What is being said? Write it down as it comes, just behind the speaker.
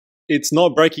it's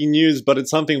not breaking news, but it's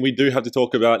something we do have to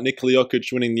talk about. Nikola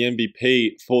Jokic winning the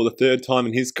MVP for the 3rd time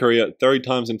in his career, 30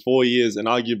 times in 4 years, and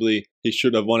arguably he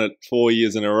should have won it 4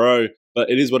 years in a row. But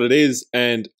it is what it is,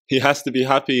 and he has to be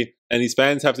happy, and his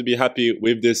fans have to be happy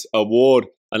with this award.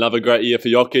 Another great year for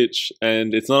Jokic,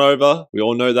 and it's not over. We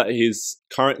all know that he's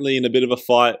currently in a bit of a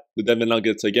fight with Denver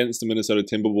Nuggets against the Minnesota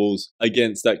Timberwolves,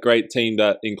 against that great team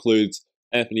that includes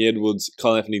Anthony Edwards,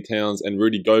 Karl Anthony Towns, and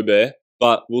Rudy Gobert.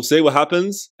 But we'll see what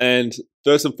happens. And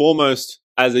first and foremost,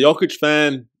 as a Jokic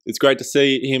fan, it's great to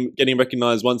see him getting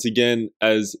recognized once again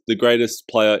as the greatest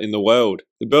player in the world.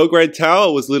 The Belgrade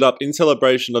Tower was lit up in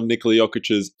celebration of Nikola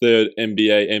Jokic's 3rd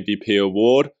NBA MVP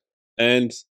award.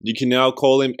 And you can now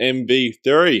call him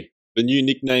MV3, the new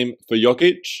nickname for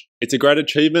Jokic. It's a great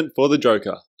achievement for the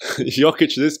Joker.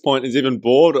 Jokic at this point is even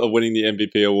bored of winning the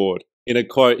MVP award. In a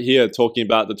quote here talking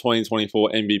about the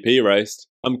 2024 MVP race,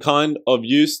 "I'm kind of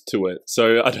used to it,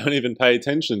 so I don't even pay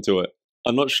attention to it."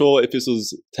 I'm not sure if this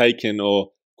was taken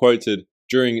or quoted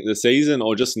during the season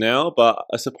or just now, but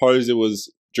I suppose it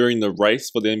was during the race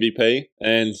for the MVP.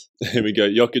 And here we go,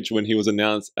 Jokic when he was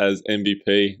announced as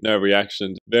MVP, no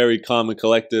reaction, very calm and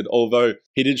collected, although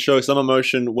he did show some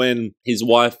emotion when his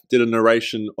wife did a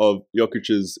narration of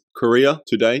Jokic's career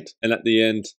to date. And at the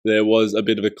end, there was a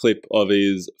bit of a clip of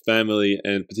his family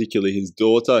and particularly his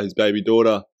daughter, his baby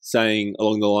daughter, saying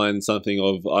along the line something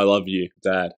of, "I love you,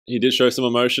 Dad." He did show some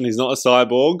emotion. He's not a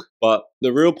cyborg, but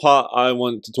the real part I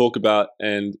want to talk about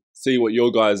and see what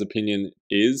your guys' opinion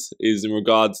is in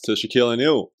regards to Shaquille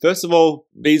O'Neal. First of all,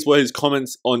 these were his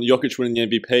comments on Jokic winning the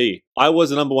MVP. "I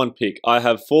was the #1 pick. I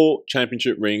have 4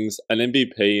 championship rings, an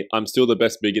MVP. I'm still the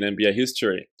best big in NBA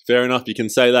history." Fair enough, you can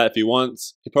say that if he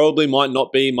wants. He probably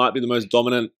might be the most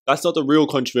dominant. That's not the real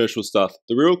controversial stuff.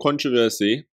 The real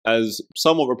controversy, as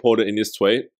somewhat reported in this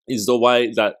tweet, is the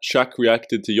way that Shaq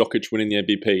reacted to Jokic winning the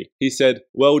MVP. He said,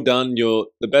 "Well done, you're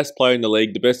the best player in the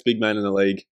league, the best big man in the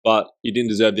league, but you didn't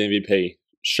deserve the MVP.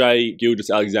 Shai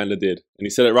Gilgeous-Alexander did." And he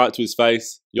said it right to his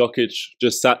face. Jokic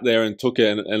just sat there and took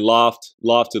it and laughed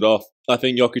it off. I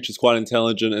think Jokic is quite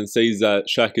intelligent and sees that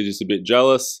Shaq is just a bit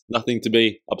jealous. Nothing to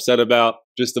be upset about.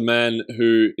 Just a man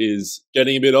who is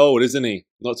getting a bit old, isn't he?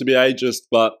 Not to be ageist,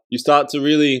 but you start to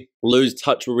really lose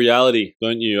touch with reality,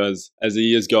 don't you, as the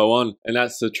years go on? And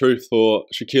that's the truth for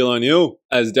Shaquille O'Neal.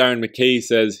 As Darren McKee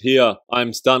says here,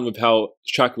 "I'm stunned with how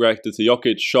Shaq reacted to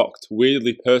Jokic, shocked,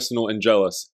 weirdly personal and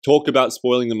jealous. Talk about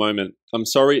spoiling the moment. I'm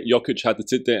sorry Jokic had to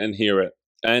sit there and hear it.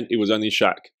 And it was only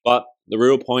Shaq." But the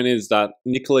real point is that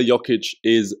Nikola Jokic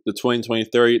is the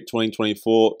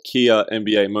 2023-2024 Kia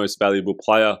NBA Most Valuable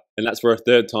Player, and that's for a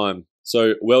 3rd time.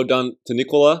 So well done to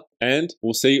Nikola, and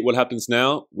we'll see what happens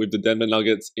now with the Denver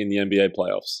Nuggets in the NBA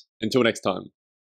playoffs. Until next time.